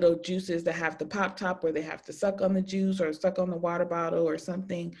little juices that have the pop top where they have to suck on the juice or suck on the water bottle or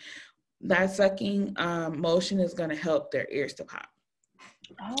something. That sucking motion is going to help their ears to pop.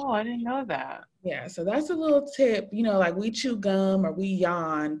 Oh, I didn't know that. Yeah, so that's a little tip. You know, like we chew gum or we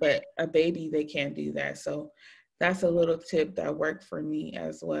yawn, but a baby, they can't do that. So that's a little tip that worked for me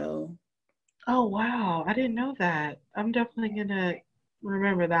as well. Oh, wow. I didn't know that. I'm definitely going to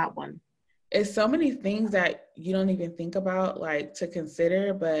remember that one. It's so many things that you don't even think about, like to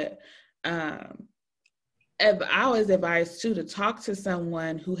consider, but if I was advised to talk to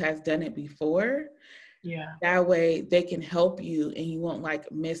someone who has done it before. That way they can help you and you won't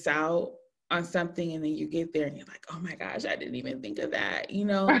like miss out on something, and then you get there and you're like, oh my gosh, I didn't even think of that, you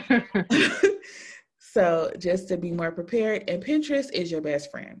know? So just to be more prepared, and Pinterest is your best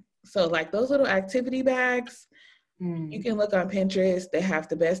friend. So like those little activity bags, you can look on Pinterest. They have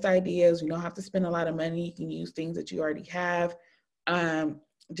the best ideas. You don't have to spend a lot of money. You can use things that you already have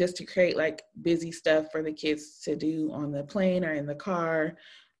just to create like busy stuff for the kids to do on the plane or in the car.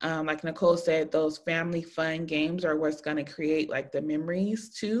 Like Nicole said, those family fun games are what's going to create like the memories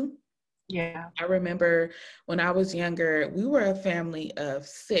too. I remember when I was younger, we were a family of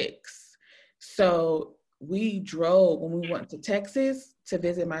 6. So we drove when we went to Texas to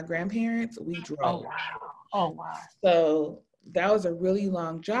visit my grandparents. We drove. Oh, wow. So that was a really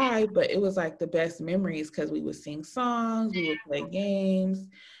long drive, but it was like the best memories because we would sing songs, we would play games,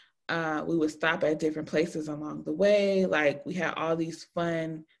 we would stop at different places along the way. Like we had all these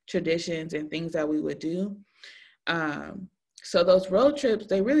fun traditions and things that we would do. So those road trips,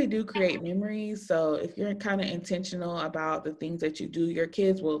 they really do create memories. So if you're kind of intentional about the things that you do, your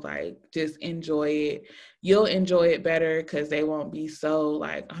kids will like just enjoy it. You'll enjoy it better because they won't be so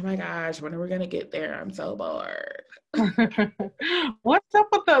like, oh my gosh, when are we going to get there? I'm so bored. What's up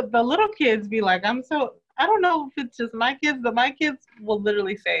with the little kids be like, I'm so I don't know if it's just my kids, but my kids will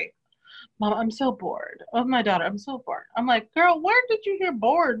literally say, Mom, I'm so bored. Oh, my daughter, I'm so bored. I'm like, girl, where did you hear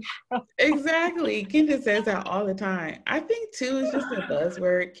bored from? Exactly. Kendra says that all the time. I think too, it's just a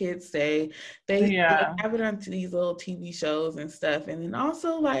buzzword kids say. They Yeah. have it on these little TV shows and stuff. And then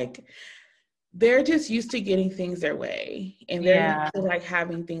also like they're just used to getting things their way and they're Yeah. used to like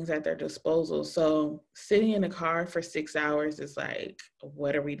having things at their disposal. So sitting in a car for 6 hours is like,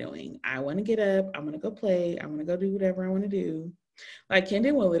 what are we doing? I want to get up, I'm gonna go play, I'm gonna go do whatever I want to do. Like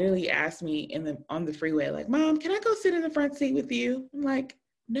Kendon will literally ask me on the freeway, like, Mom, can I go sit in the front seat with you? I'm like,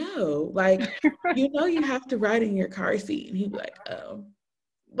 no, like, you have to ride in your car seat. And he'd be like, oh,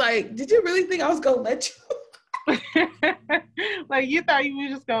 like, did you really think I was gonna let you? Like you thought you were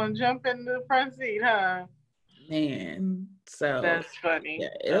just gonna jump in the front seat, huh? Man, so That's funny. yeah,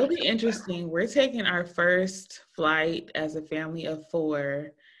 it'll be interesting. We're taking our first flight as a family of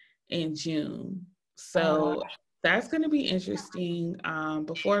 4 in June. So that's going to be interesting.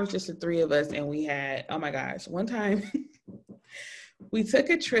 Before it was just the 3 of us, and we had, oh my gosh, one time we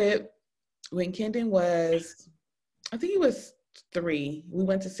took a trip when Kendon was, I think he was 3. We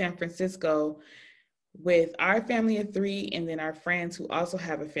went to San Francisco with our family of 3 and then our friends who also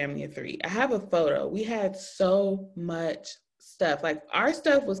have a family of 3. I have a photo. We had so much stuff. Like our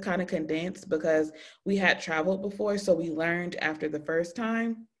stuff was kind of condensed because we had traveled before. So we learned after the first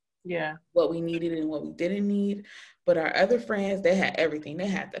time what we needed and what we didn't need. But our other friends, they had everything. They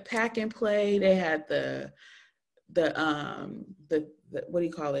had the pack and play. They had the what do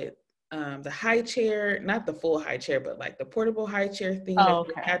you call it? The high chair, not the full high chair, but like the portable high chair thing that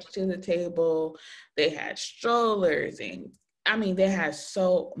you attach to the table. They had strollers and I mean, they had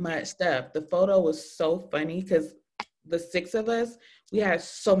so much stuff. The photo was so funny because the 6 of us, we had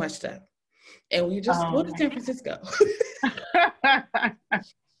so much stuff. And we just went to San Francisco.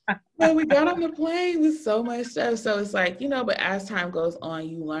 But we got on the plane with so much stuff. So it's like, but as time goes on,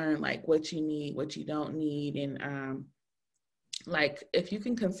 you learn like what you need, what you don't need. And like if you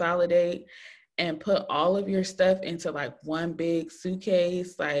can consolidate and put all of your stuff into like one big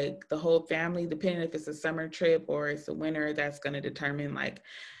suitcase, like the whole family, depending if it's a summer trip or it's a winter, that's going to determine like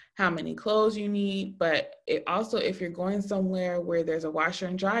how many clothes you need. But it also, if you're going somewhere where there's a washer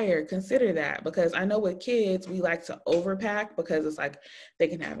and dryer, consider that, because I know with kids, we like to overpack because it's like they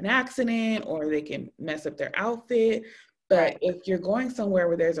can have an accident or they can mess up their outfit. But if you're going somewhere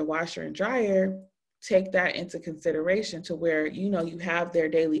where there's a washer and dryer, take that into consideration to where, you have their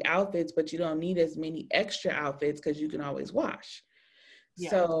daily outfits, but you don't need as many extra outfits because you can always wash. Yeah.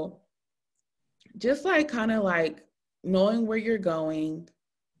 So just like kind of like knowing where you're going,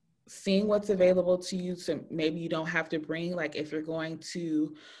 seeing what's available to you, so maybe you don't have to bring, like if you're going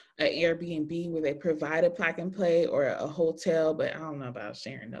to an Airbnb where they provide a pack and play or a hotel, but I don't know about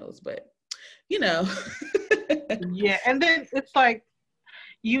sharing those, but Yeah. And then it's like,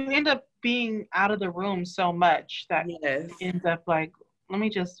 you end up being out of the room so much that it ends up like, let me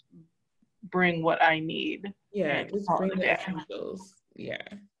just bring what I need. Yeah, just bring the essentials. Yeah.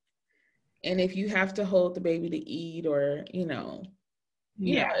 And if you have to hold the baby to eat or,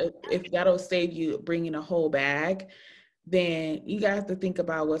 if that'll save you bringing a whole bag, then you got to think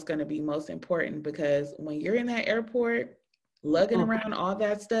about what's going to be most important, because when you're in that airport, lugging around all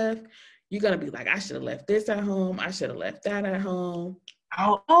that stuff, you're going to be like, I should have left this at home. I should have left that at home.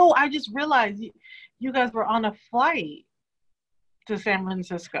 Oh, I just realized you guys were on a flight to San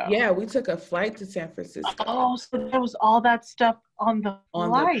Francisco. Yeah, we took a flight to San Francisco. Oh, so there was all that stuff on the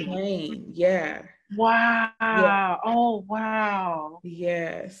flight. The plane. Yeah. Wow. Yeah. Oh, wow.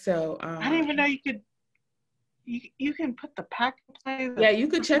 Yeah. So I didn't even know you could. You can put the pack and play. Yeah, you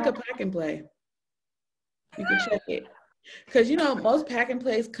could check a pack and play. You can check it, because most pack and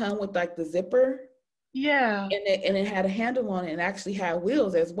plays come with like the zipper. Yeah. And it had a handle on it and actually had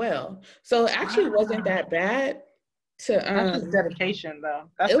wheels as well. So it actually wasn't that bad. That's just dedication though.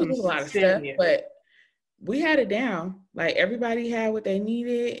 It was a lot of stuff, but we had it down. Like everybody had what they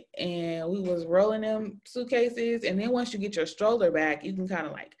needed and we was rolling them suitcases. And then once you get your stroller back, you can kind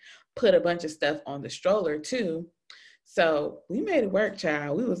of like put a bunch of stuff on the stroller too. So we made it work,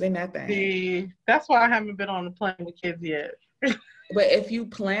 child. We was in that thing. See, that's why I haven't been on a plane with kids yet. But if you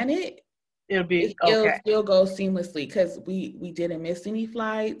plan it, it'll still go seamlessly, because we didn't miss any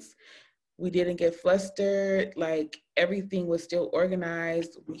flights. We didn't get flustered. Like everything was still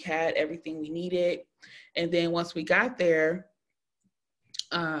organized. We had everything we needed. And then once we got there,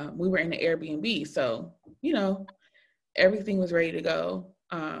 we were in the Airbnb. So, everything was ready to go.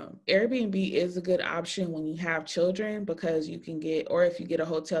 Airbnb is a good option when you have children, because you can get, or if you get a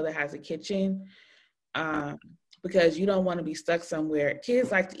hotel that has a kitchen, because you don't want to be stuck somewhere.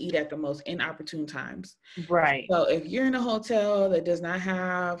 Kids like to eat at the most inopportune times. Right. So if you're in a hotel that does not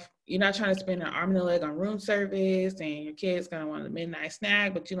have, you're not trying to spend an arm and a leg on room service, and your kid's going to want a midnight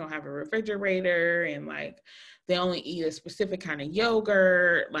snack, but you don't have a refrigerator, and like they only eat a specific kind of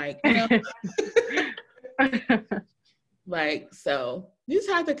yogurt, like, you know, like, so you just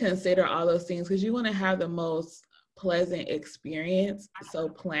have to consider all those things because you want to have the most pleasant experience. So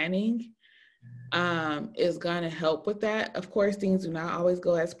planning is going to help with that. Of course, things do not always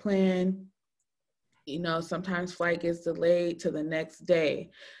go as planned. You know, sometimes flight gets delayed to the next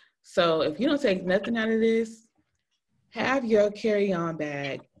day. So if you don't take nothing out of this, have your carry-on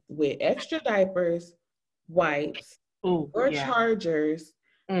bag with extra diapers, wipes, or chargers,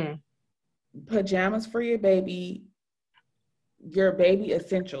 pajamas for your baby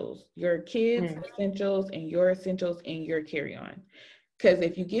essentials, your kids' essentials, and your essentials in your carry-on. Because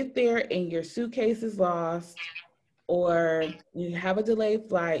if you get there and your suitcase is lost, or you have a delayed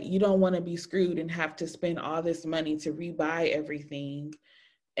flight, you don't want to be screwed and have to spend all this money to rebuy everything.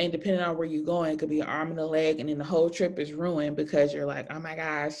 And depending on where you're going, it could be an arm and a leg, and then the whole trip is ruined because you're like, oh my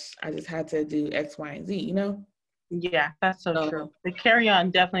gosh, I just had to do X, Y, and Z, you know? Yeah, that's so true. The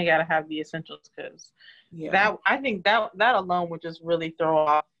carry-on definitely got to have the essentials because that, I think that alone would just really throw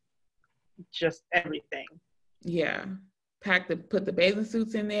off just everything. Yeah. Put the bathing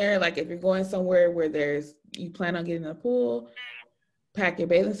suits in there. Like if you're going somewhere where you plan on getting a pool, pack your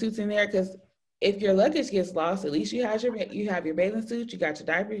bathing suits in there, because if your luggage gets lost, at least you have your bathing suit, you got your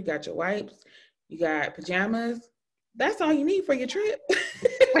diapers, you got your wipes, you got pajamas. That's all you need for your trip.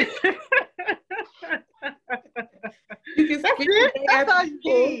 You can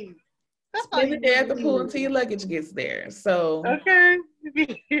spend the day at the pool until your luggage gets there. So okay.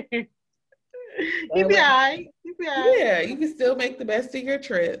 You'll be all right. Yeah, you can still make the best of your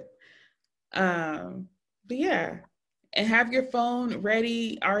trip. But yeah, and have your phone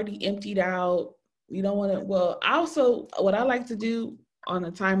ready, already emptied out. You don't want to, well, also what I like to do on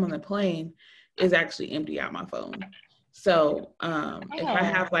the time on the plane is actually empty out my phone. So if I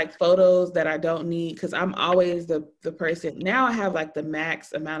have like photos that I don't need, because I'm always the person, now I have like the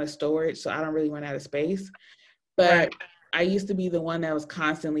max amount of storage, so I don't really run out of space. But I used to be the one that was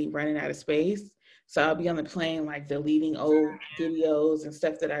constantly running out of space. So I'll be on the plane like deleting old videos and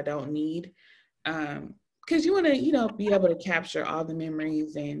stuff that I don't need. Because you want to, you know, be able to capture all the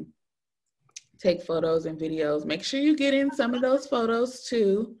memories and take photos and videos. Make sure you get in some of those photos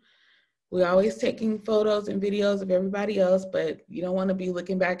too. We're always taking photos and videos of everybody else, but you don't want to be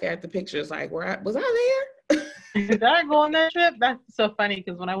looking back at the pictures like, was I there? Did I go on that trip? That's so funny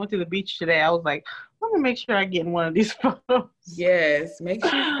because when I went to the beach today, I was like, I'm gonna make sure I get in one of these photos. Yes, make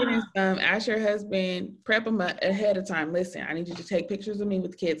sure you get in some. Ask your husband, prep him ahead of time. Listen, I need you to take pictures of me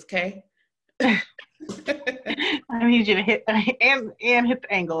with kids, okay? I need you to hit and hit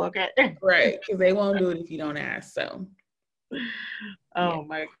the angle, okay? Right, because they won't do it if you don't ask. So,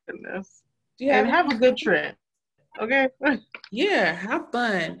 my goodness. And have a good trip. Okay. Yeah, have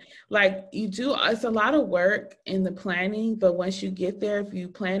fun. Like you do, it's a lot of work in the planning, but once you get there, if you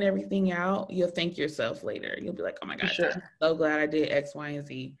plan everything out, you'll thank yourself later. You'll be like, oh my gosh, I'm so glad I did X, Y, and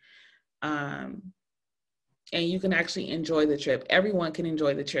Z. And you can actually enjoy the trip. Everyone can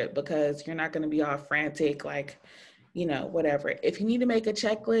enjoy the trip because you're not going to be all frantic, like, you know, whatever. If you need to make a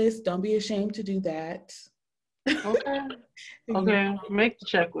checklist, don't be ashamed to do that. Okay. Make the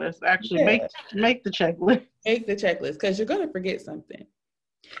checklist. Actually, make the checklist. Make the checklist because you're going to forget something.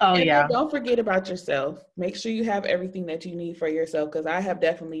 Oh, and yeah. Don't forget about yourself. Make sure you have everything that you need for yourself, because I have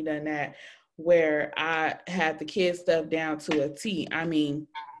definitely done that where I had the kids stuff down to a T. I mean,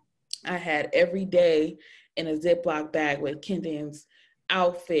 I had every day in a Ziploc bag with Kendon's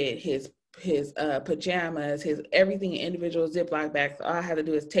outfit, his pajamas, his everything in individual Ziploc bags. All I had to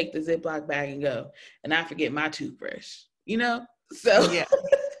do is take the Ziploc bag and go, and I forget my toothbrush, you know? So yeah.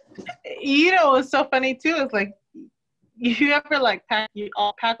 You know what's so funny too is like you ever like pack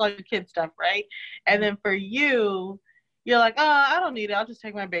all your kids stuff, right? And then for you're like, oh, I don't need it, I'll just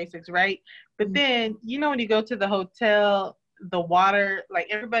take my basics, right? But then you know when you go to the hotel, the water, like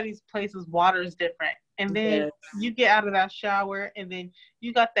everybody's place's water is different. And then you get out of that shower and then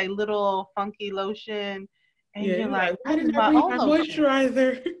you got that little funky lotion. And you're like, I didn't have my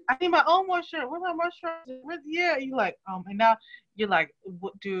moisturizer. I need my own moisturizer. Where's my moisturizer? You're like, and now you're like,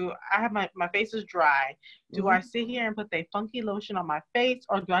 what do I have? My face is dry. Do I sit here and put the funky lotion on my face,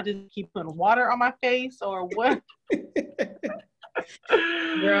 or do I just keep putting water on my face, or what?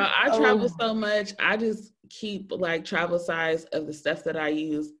 Girl, I travel so much. I just keep like travel size of the stuff that I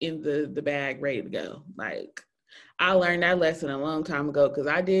use in the bag ready to go. Like I learned that lesson a long time ago because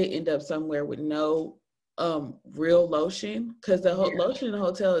I did end up somewhere with no real lotion, because the lotion in the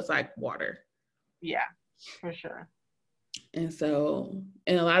hotel is like water. Yeah, for sure. And so,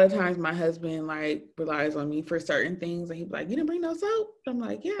 and a lot of times my husband like relies on me for certain things, and he's like, "You didn't bring no soap?" I'm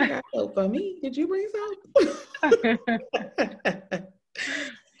like, "Yeah, I got soap for me. Did you bring soap?"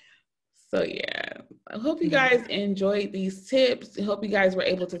 So yeah, I hope you guys enjoyed these tips. I hope you guys were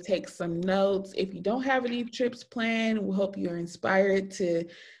able to take some notes. If you don't have any trips planned, we hope you're inspired to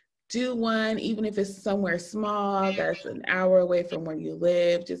do one, even if it's somewhere small that's an hour away from where you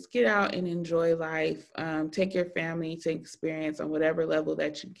live. Just get out and enjoy life. Take your family to experience on whatever level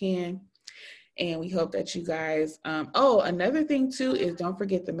that you can. And we hope that you guys, another thing too is don't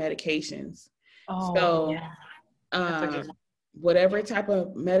forget the medications. So whatever type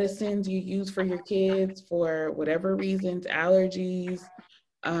of medicines you use for your kids, for whatever reasons, allergies,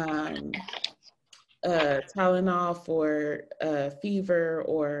 Tylenol for fever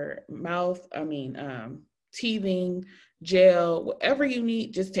or teething, gel, whatever you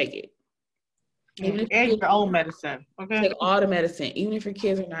need, just take it. Even if your own medicine, okay? Take all the medicine. Even if your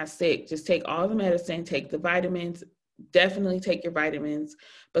kids are not sick, just take all the medicine, take the vitamins. Definitely take your vitamins,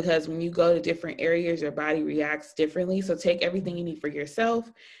 because when you go to different areas, your body reacts differently. So take everything you need for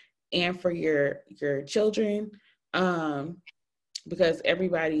yourself and for your children, because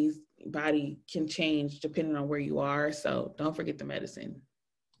everybody's body can change depending on where you are. So don't forget the medicine.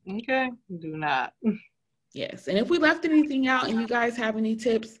 Okay, do not. Yes. And if we left anything out and you guys have any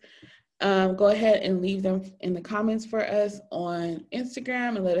tips, go ahead and leave them in the comments for us on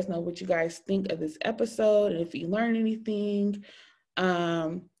Instagram and let us know what you guys think of this episode. And if you learn anything,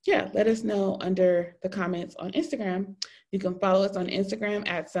 let us know under the comments on Instagram. You can follow us on Instagram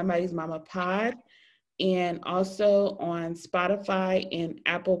at Somebody's Mama Pod, and also on Spotify and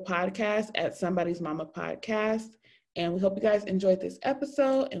Apple Podcasts at Somebody's Mama Podcast. And we hope you guys enjoyed this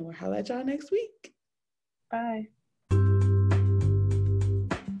episode, and we'll holler at y'all next week. Bye.